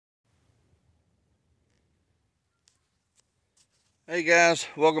Hey guys,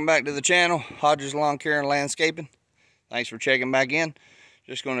 welcome back to the channel, Hodges Lawn Care and Landscaping. Thanks for checking back in.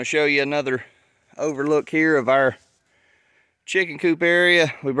 Just going to show you another overlook here of our chicken coop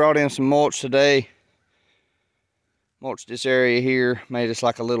area. We brought in some mulch today. Mulched this area here, made us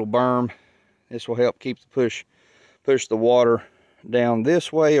like a little berm. This will help keep push the water down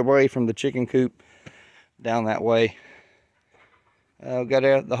this way, away from the chicken coop, down that way.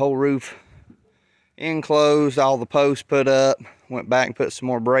 Got the whole roof enclosed, all the posts put up. Went back and put some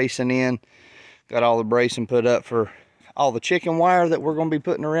more bracing in. Got all the bracing put up for all the chicken wire that we're going to be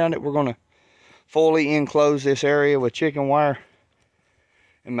putting around it. We're going to fully enclose this area with chicken wire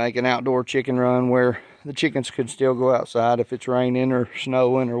and make an outdoor chicken run where the chickens could still go outside if it's raining or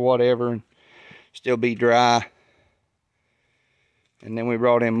snowing or whatever and still be dry. And then we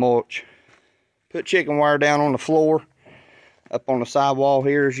brought in mulch. Put chicken wire down on the floor, up on the sidewall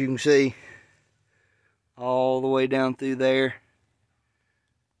here, as you can see, all the way down through there.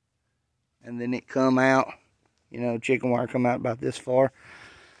 And then it come out, you know, chicken wire come out about this far,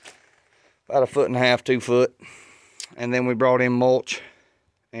 about 1.5 feet, 2 foot. And then we brought in mulch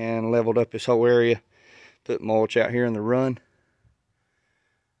and leveled up this whole area. Put mulch out here in the run.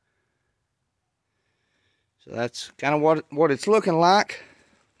 So that's kind of what it's looking like.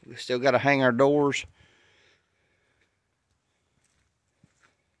 We still got to hang our doors.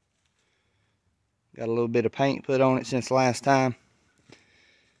 Got a little bit of paint put on it since last time.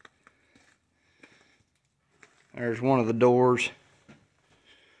 There's one of the doors.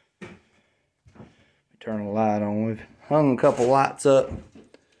 Turn the light on. We've hung a couple lights up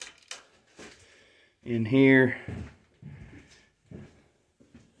in here.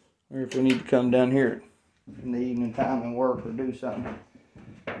 Or if we need to come down here in the evening time and work or do something,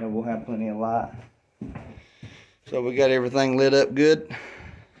 then we'll have plenty of light. So we got everything lit up good.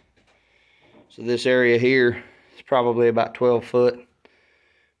 So this area here is probably about 12 foot.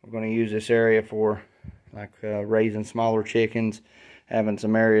 We're going to use this area for like raising smaller chickens, having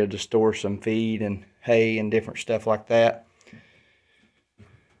some area to store some feed and hay and different stuff like that.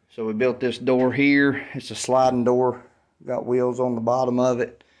 So we built this door here. It's a sliding door, got wheels on the bottom of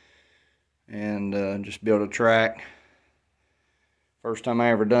it, and just built a track. First time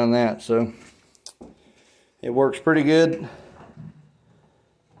I ever done that, so it works pretty good.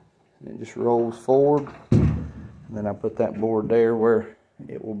 It just rolls forward, and then I put that board there where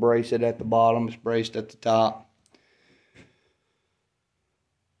it will brace it at the bottom. It's braced at the top.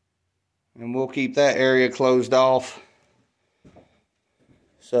 And we'll keep that area closed off.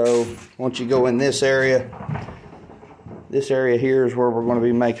 So once you go in this area here is where we're going to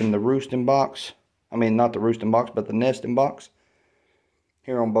be making the roosting box. I mean, not the roosting box, but the nesting box.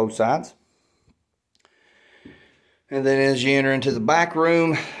 Here on both sides. And then as you enter into the back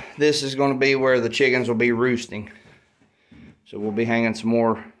room, this is going to be where the chickens will be roosting. So we'll be hanging some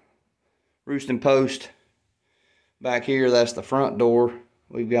more roosting posts back here. That's the front door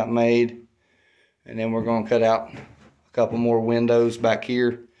we've got made. And then we're going to cut out a couple more windows back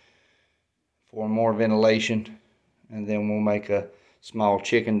here for more ventilation. And then we'll make a small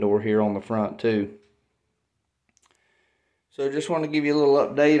chicken door here on the front too. So just want to give you a little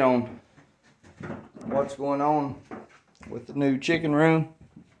update on what's going on with the new chicken room,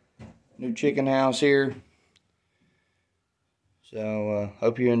 new chicken house here. So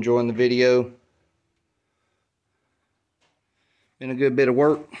hope you're enjoying the video. Been a good bit of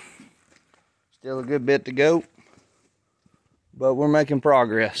work. Still a good bit to go, but we're making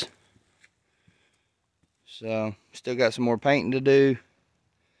progress. So still got some more painting to do.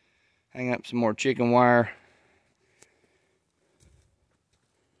 Hang up some more chicken wire.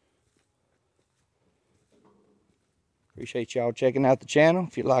 Appreciate y'all checking out the channel.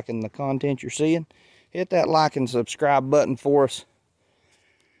 If you're liking the content you're seeing, hit that like and subscribe button for us.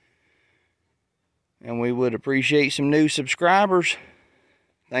 And we would appreciate some new subscribers.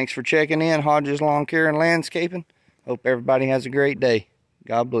 Thanks for checking in, Hodges Lawn Care and Landscaping. Hope everybody has a great day.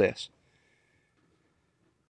 God bless.